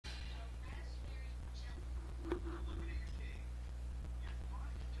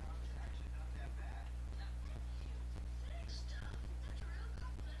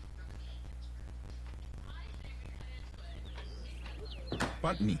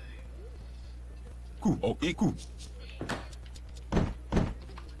Patni. Ku, ok, ku.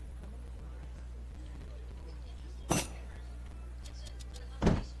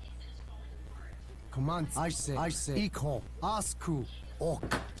 Command, I say, Eco, Asku, Ok.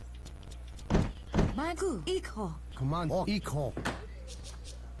 Magu, Eco. Command, Ok, Eco.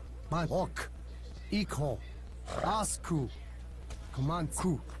 Man, Ok, Eco, Asku. Command,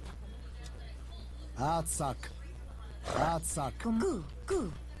 Ku. Atsak, Atsak. Gu.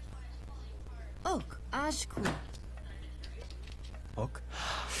 Ok, Ashku. Ok.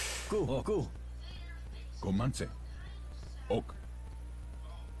 Ku. Comance. Ok.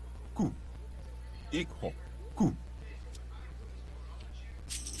 Ku. Ik ho. Ku.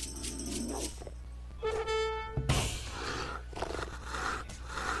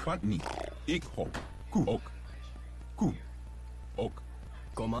 Patni. Ik ho. Ku. Ok. Ku. Ok.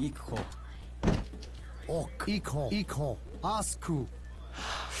 Command Ikho. Ok, Eco, Asku.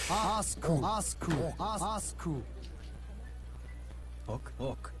 Asku. Ok.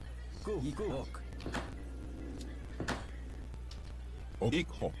 Ku. Ok. Ik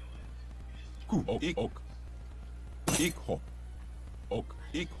ho. Ku. Ok. Ik ok. Ik ho. Ok.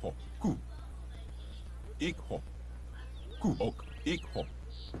 Ik ho. Ku. Ik ho. Ku. Ok. Ik ho.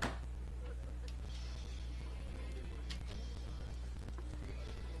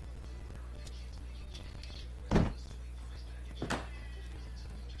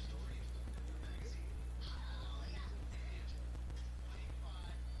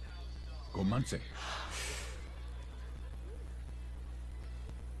 Comance.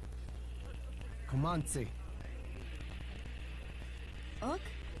 Command, Ok.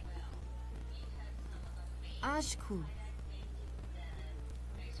 Ashku.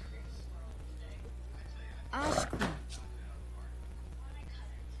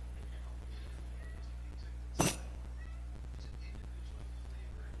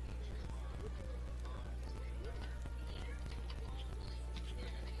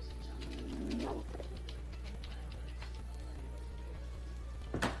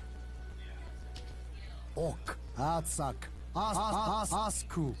 Ok, Atsak,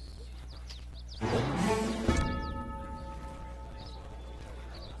 Asku.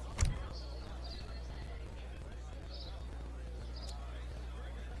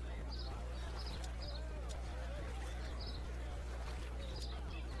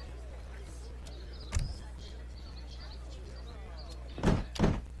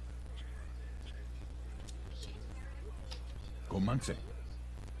 Comance.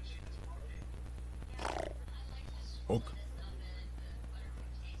 Ok.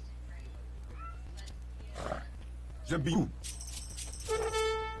 Zabiu.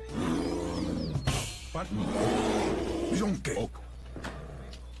 Patni. Jonke. Ok.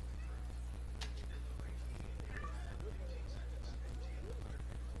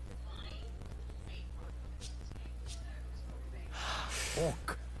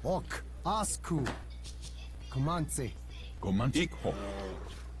 Ok, Asku. Command, Command. Ik ho.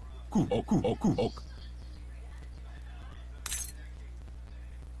 Ku. Ok. Ku. Ok.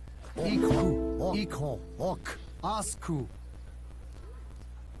 Eco, Ok, Asku.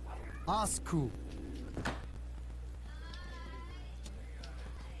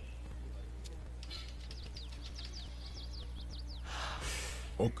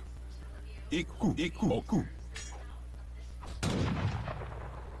 Ok. Ik ku. Oku.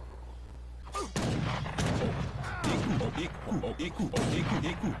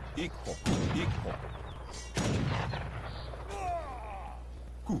 Ik ho.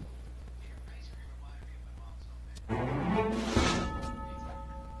 Ku.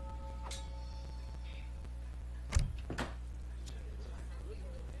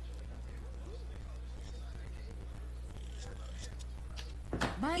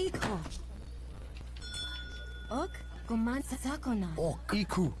 Baiko. Ok. Command Sakonan. Ok,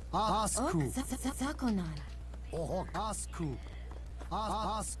 Iku, Asku. Ok, Sakonan. Ok, Asku.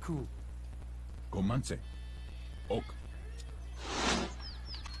 Comance. Ok.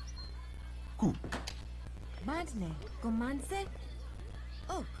 Ku. Badne. Command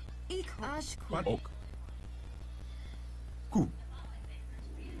Ok. Iko. Ashku. Pat. Ok. Ku.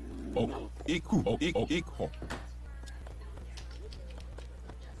 Ok. Iku. Ik ho.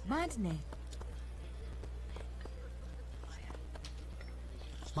 Badne.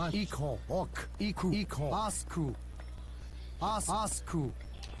 Man, Eco, Ok, Eco, Asku. Asku.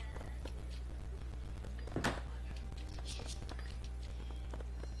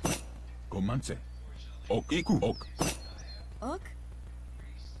 Comance. Ok. Iku. Ok. Ok.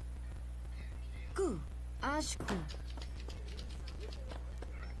 Ku. Ashku.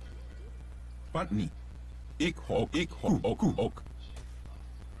 Patni. Ik ho. Ku. Ok.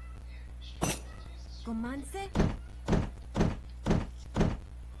 Comanse.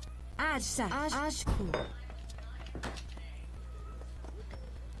 Ajsa. Ashku.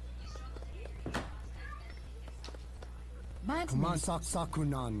 Come on, Madne.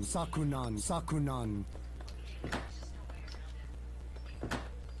 Sakunan, Sakunan, Sakunan.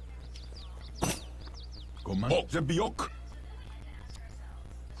 Command. Ok, Zebiok.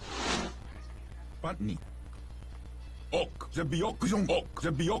 Patni. Ok, Zebiok, Bizon. Ok,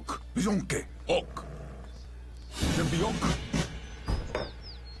 Zebiok, Bizonke. Ok. Zebiok.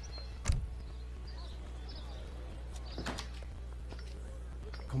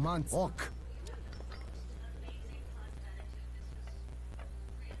 Come on, Ok.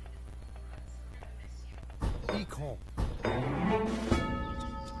 Iko.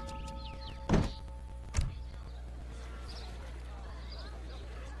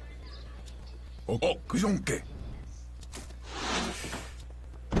 Ok, Bizonke.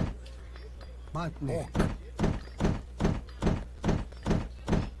 Matne. Ok.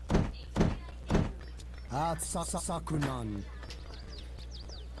 At Sakunan.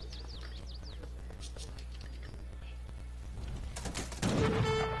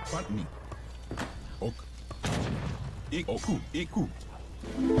 Patni. Ok. Ik, oku, iku.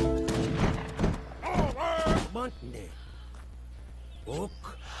 Matne. Ok.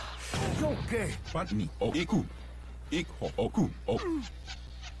 Joke. Patni. Ok, iku. Ik, ho, oku, ok.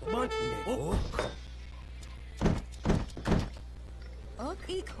 Matne. Ok. Ok.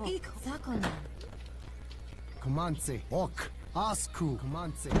 Iko. Iko. Sakonan. Comanse. Ok. Asku.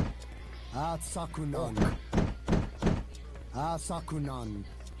 Comanse. At Sakunan. At Sakunan.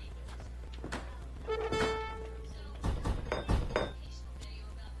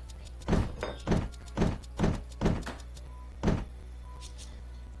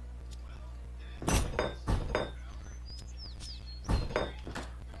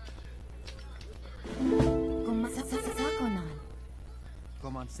 Sakonan.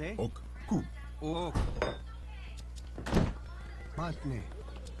 Commencez. Ok, ku. Ok. Matne.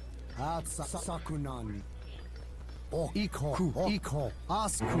 At Sakunan. Ok. Iko. Ku. Iko.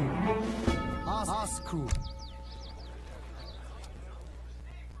 Asku. Asku.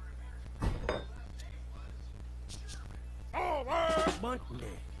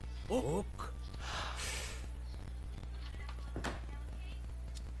 Matne. Ok.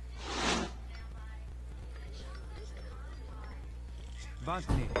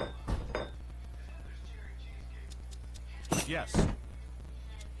 Vantne. Yes.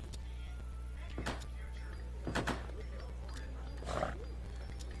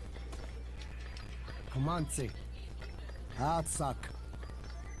 Comanse. At Sak.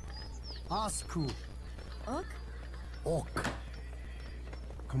 Asku. Ok. Ok.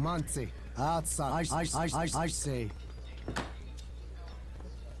 Comanse. At Sak. I say.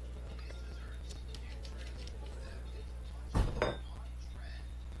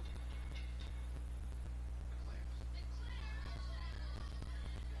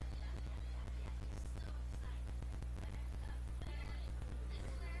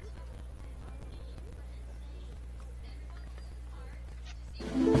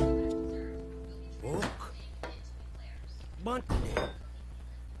 Ok. Matne.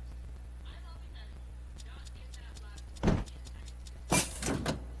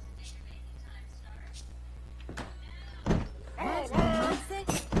 Comanse.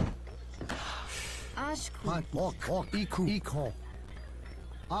 Ashku. Man. Ok. Ok. Iku. Iko.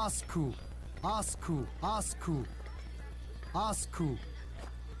 Asku. Asku. Asku. Asku.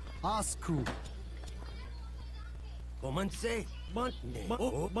 Asku. Comanse. Matne.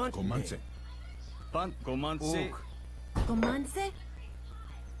 Oh, matne. Comanse. Pan commencez. Ok. Comanse.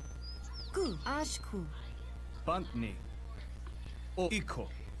 Ku. Ashku. Pantne. Iko.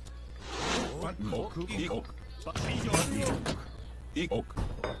 Patni. Ok, ik, ok. Bijou. Ik, ok.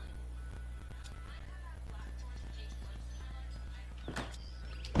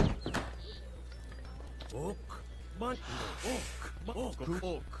 Ok. Matne. Ok. Ok.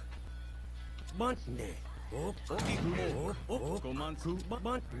 Ok. Matne. Ok. Iko. Ok. Commence.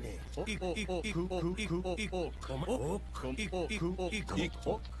 Matne. Iko. Ik,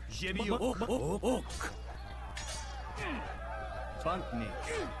 ok. Jebio. Ok. Pantne.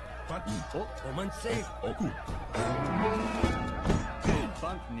 Patni. Comanse. Oku.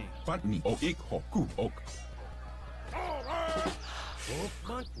 Pantne. Patni. Ok, ik, ho, ku, ok. Ok.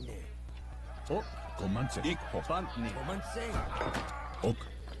 Matne. Ok. Comanse. Ik, ho. Pantne. Comanse. Ok.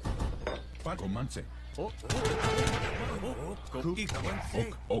 Pat, comanse. Ok. Ok. Comanse.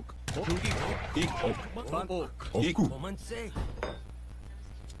 Ok. Ik, ok. Pan. Ok. Oku. Comanse.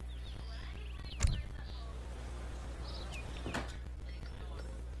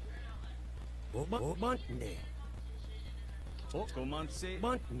 Mantne. Komanse.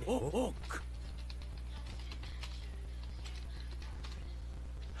 Mantne. Ok.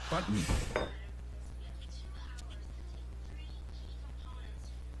 Button.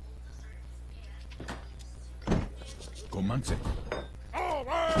 Komanse.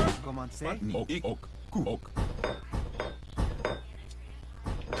 Komanse. Button. Ok. Ik. Ok. Ku. Ok.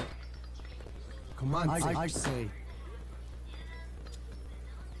 Command, I say.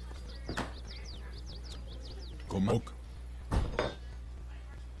 Command.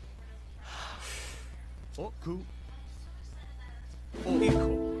 Oku. Iko.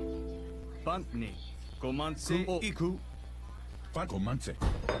 Pantni. Komanse. Iku. Pan. Komanse.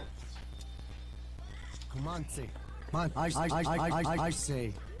 Command say. Man, I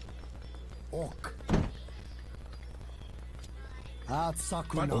say. Ok. At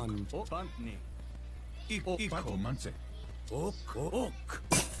Sakunan. Pantni. Pan. Iko. Komanse. Ok. Ok.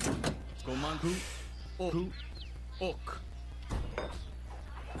 Komanku. Oku. Ok.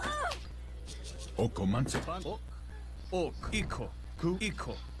 Ok. Komanse. Pan. Ok. Ok. Iko. Ku.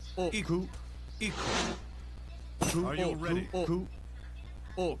 Iko. Ok. Iku. Iko. Ku. Are you ready? Ku.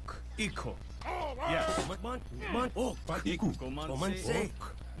 Ok. Iko. Yes. Mantne. Ok. Pan. Iku. Komanse. Komanse.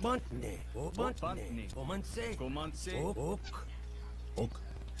 Mantne. Mantne. Pantni. Komanse. Komanse. Ok. Ok.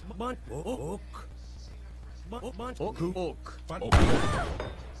 Mant. Ok. Oku. Ok. Pan. Ok.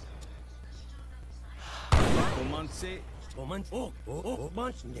 Komanse. Koman. Ok. Ok.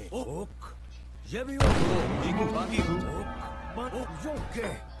 Mantne. Ok. Jebi ok. Iku. Pan. Iku. Ok. Mant. Ok. Jonke.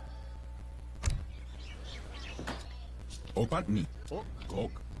 Ok. Pantni. Ok.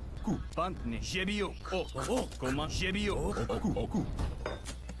 Ok. Ku. Pantni. Jebiok. Ok. Ok. Koman. Jebiok. Ok. Oku. Oku.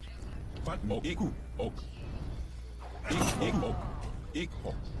 Pan. Ok. Iku. Ok. Ik. Ik. Ok. Ik.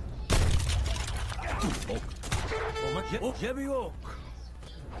 Ok. Ku. Ok. Koman. Jebi ok.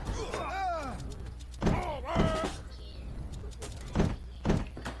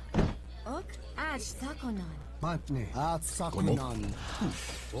 Ok. Ash Sakonan. Mantne. At Sakunan.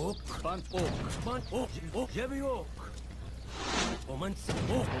 Ok. Pan. Ok. Man. Ok. Ok. Jebi ok. Koman.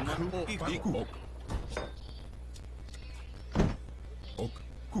 Ok. Koman. Ok. Pan. Iku. Ok. Ok.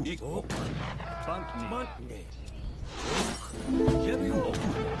 Ku. Ik. Ok. Pantni. Mantne. Ok. Jebi ok.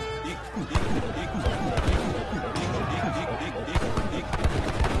 Ik. Ku. Iku. Iku.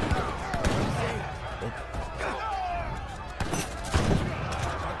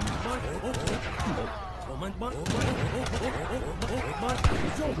 Koman. Man. Man.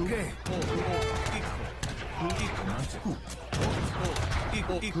 Jonke.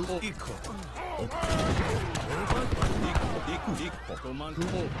 Iko. Iko. Iko. Iku. Ik. Koman. Ok.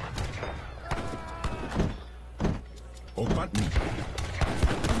 Ok. Pantni.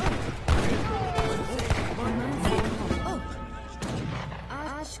 Komanse. Ok.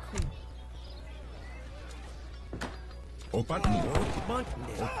 Ashku. Ok. Pantni.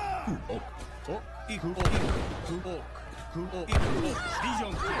 Mantne. Ku. Ok. Ok. Iku. Ok. Ku. Ok. Ku. Ok. Iku. Ok.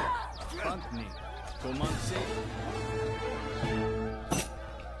 Vision. Pantni. Komanse.